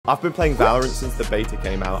I've been playing Valorant since the beta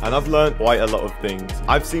came out, and I've learned quite a lot of things.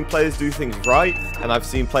 I've seen players do things right, and I've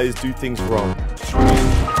seen players do things wrong.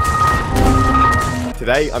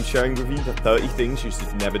 Today, I'm sharing with you the 30 things you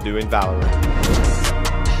should never do in Valorant.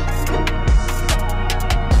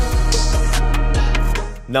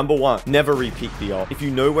 Number 1, never re-peek the op. If you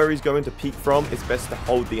know where he's going to peek from, it's best to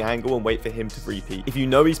hold the angle and wait for him to re-peek. If you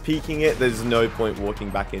know he's peeking it, there's no point walking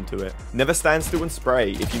back into it. Never stand still and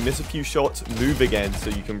spray. If you miss a few shots, move again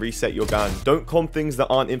so you can reset your gun. Don't comp things that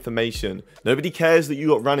aren't information. Nobody cares that you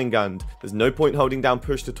got running gunned. There's no point holding down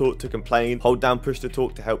push to talk to complain. Hold down push to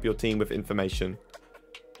talk to help your team with information.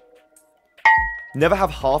 Never have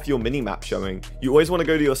half your minimap showing. You always want to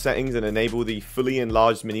go to your settings and enable the fully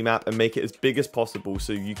enlarged minimap and make it as big as possible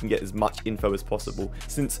so you can get as much info as possible,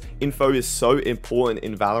 since info is so important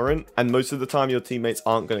in Valorant and most of the time your teammates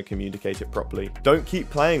aren't going to communicate it properly. Don't keep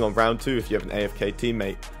playing on round 2 if you have an AFK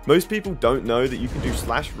teammate. Most people don't know that you can do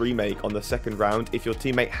 /remake on the second round if your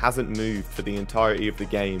teammate hasn't moved for the entirety of the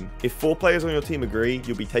game. If 4 players on your team agree,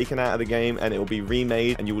 you'll be taken out of the game and it will be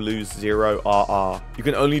remade and you will lose 0 RR. You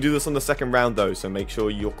can only do this on the second round though, so make sure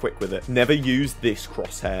you're quick with it. Never use this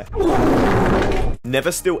crosshair.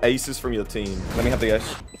 Never steal aces from your team. Let me have the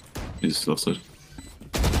ace. He's offside.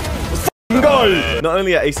 Go! Not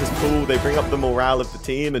only are aces cool, they bring up the morale of the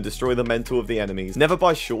team and destroy the mental of the enemies. Never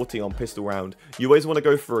buy shorty on pistol round. You always want to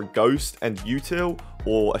go for a ghost and util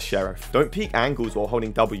or a sheriff. Don't peek angles while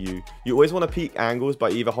holding W. You always want to peek angles by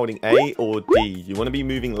either holding A or D. You want to be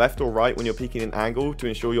moving left or right when you're peeking an angle to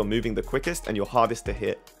ensure you're moving the quickest and you're hardest to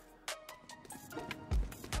hit.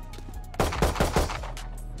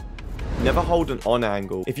 Never hold an on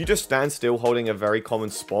angle. If you just stand still holding a very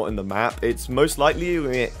common spot in the map, it's most likely you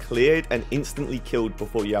will get cleared and instantly killed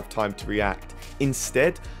before you have time to react.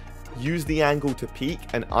 Instead, use the angle to peek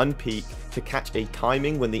and unpeek to catch a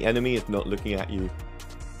timing when the enemy is not looking at you.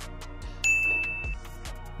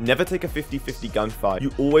 Never take a 50-50 gunfight.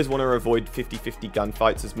 You always want to avoid 50-50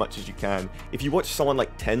 gunfights as much as you can. If you watch someone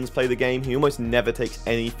like TENZ play the game, he almost never takes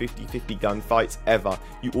any 50-50 gunfights ever.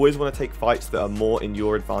 You always want to take fights that are more in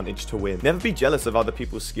your advantage to win. Never be jealous of other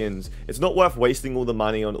people's skins. It's not worth wasting all the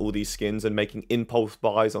money on all these skins and making impulse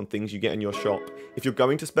buys on things you get in your shop. If you're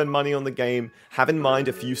going to spend money on the game, have in mind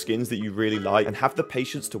a few skins that you really like and have the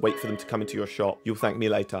patience to wait for them to come into your shop. You'll thank me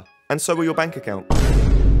later. And so will your bank account.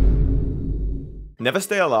 Never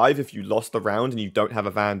stay alive if you lost the round and you don't have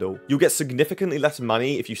a Vandal. You'll get significantly less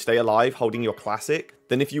money if you stay alive holding your classic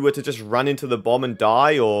than if you were to just run into the bomb and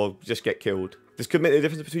die or just get killed. This could make the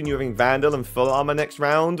difference between you having Vandal and full armor next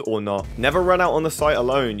round or not. Never run out on the site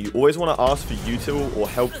alone. You always want to ask for util or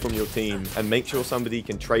help from your team and make sure somebody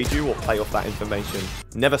can trade you or play off that information.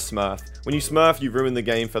 Never smurf. When you smurf, you ruin the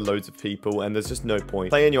game for loads of people and there's just no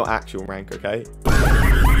point. Play in your actual rank, okay?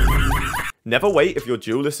 Never wait if your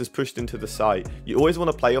duelist is pushed into the site. You always want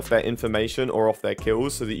to play off their information or off their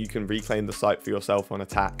kills so that you can reclaim the site for yourself on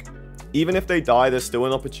attack. Even if they die, there's still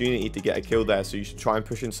an opportunity to get a kill there, so you should try and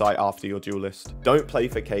push in sight after your duelist. Don't play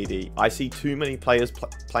for KD. I see too many players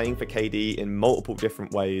playing for KD in multiple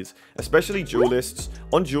different ways, especially duelists.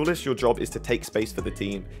 On duelists, your job is to take space for the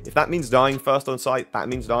team. If that means dying first on site, that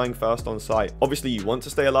means dying first on site. Obviously, you want to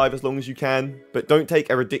stay alive as long as you can, but don't take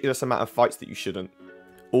a ridiculous amount of fights that you shouldn't.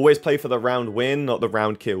 Always play for the round win, not the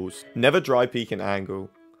round kills. Never dry peek an angle.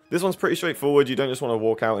 This one's pretty straightforward. You don't just want to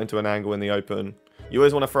walk out into an angle in the open. You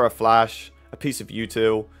always want to throw a flash, a piece of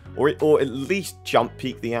util, or at least jump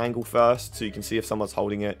peek the angle first so you can see if someone's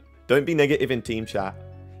holding it. Don't be negative in team chat.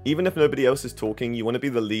 Even if nobody else is talking, you want to be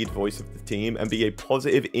the lead voice of the team and be a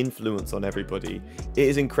positive influence on everybody. It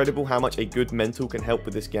is incredible how much a good mental can help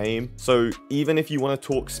with this game. So even if you want to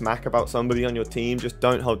talk smack about somebody on your team, just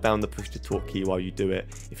don't hold down the push to talk key while you do it.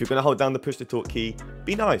 If you're going to hold down the push to talk key,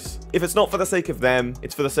 be nice. If it's not for the sake of them,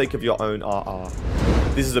 it's for the sake of your own RR.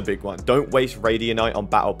 This is a big one. Don't waste Radianite on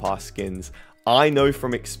Battle Pass skins. I know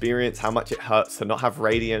from experience how much it hurts to not have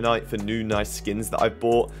Radianite for new nice skins that I've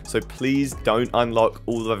bought, so please don't unlock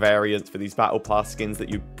all the variants for these Battle Pass skins that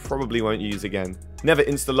you probably won't use again. Never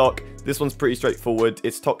insta-lock. This one's pretty straightforward.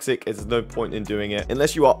 It's toxic. There's no point in doing it.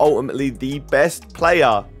 Unless you are ultimately the best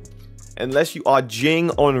player. Unless you are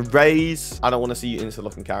Jing on Raze. I don't want to see you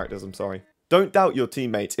insta-locking characters, I'm sorry. Don't doubt your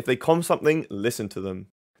teammates. If they comm something, listen to them.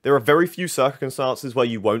 There are very few circumstances where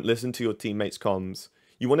you won't listen to your teammates' comms.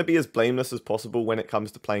 You want to be as blameless as possible when it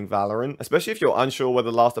comes to playing Valorant, especially if you're unsure where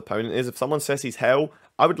the last opponent is. If someone says he's hell,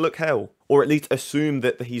 I would look hell, or at least assume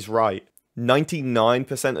that he's right.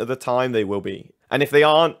 99% of the time they will be. And if they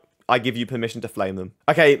aren't, I give you permission to flame them.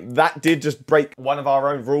 Okay, that did just break one of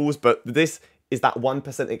our own rules, but this is that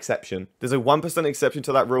 1% exception. There's a 1% exception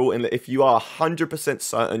to that rule in that if you are 100%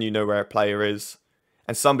 certain you know where a player is,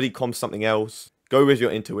 and somebody comms something else, go with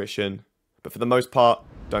your intuition. But for the most part,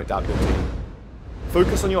 don't doubt your team.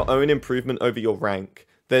 Focus on your own improvement over your rank.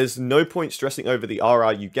 There's no point stressing over the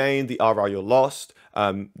RR you gained, the RR you lost,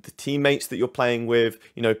 the teammates that you're playing with.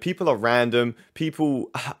 You know, people are random. People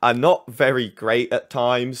are not very great at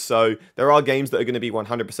times. So there are games that are going to be 100%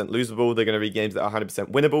 losable. They're going to be games that are 100%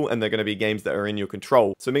 winnable. And they're going to be games that are in your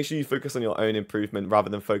control. So make sure you focus on your own improvement rather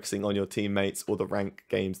than focusing on your teammates or the rank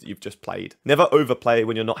games that you've just played. Never overplay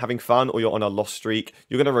when you're not having fun or you're on a loss streak.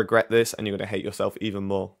 You're going to regret this and you're going to hate yourself even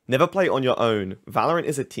more. Never play on your own. Valorant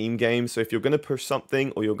is a team game. So if you're going to push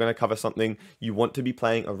something or you're going to cover something, you want to be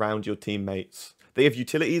playing around your teammates. They have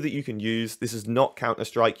utility that you can use. This is not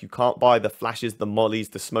Counter-Strike. You can't buy the flashes, the mollies,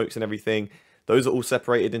 the smokes and everything. Those are all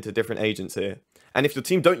separated into different agents here. And if your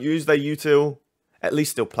team don't use their util, at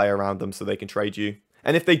least still play around them so they can trade you.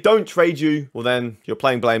 And if they don't trade you, well then you're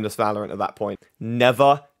playing blameless Valorant at that point.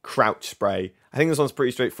 Never crouch spray. I think this one's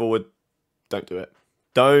pretty straightforward. Don't do it.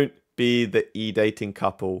 Don't be the e-dating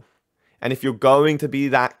couple. And if you're going to be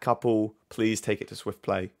that couple, please take it to Swift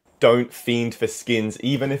Play. Don't fiend for skins.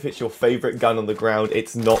 Even if it's your favorite gun on the ground,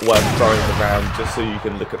 it's not worth throwing around just so you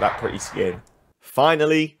can look at that pretty skin.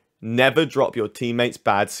 Finally, never drop your teammates'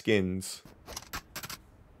 bad skins.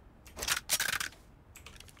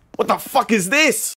 What the fuck is this?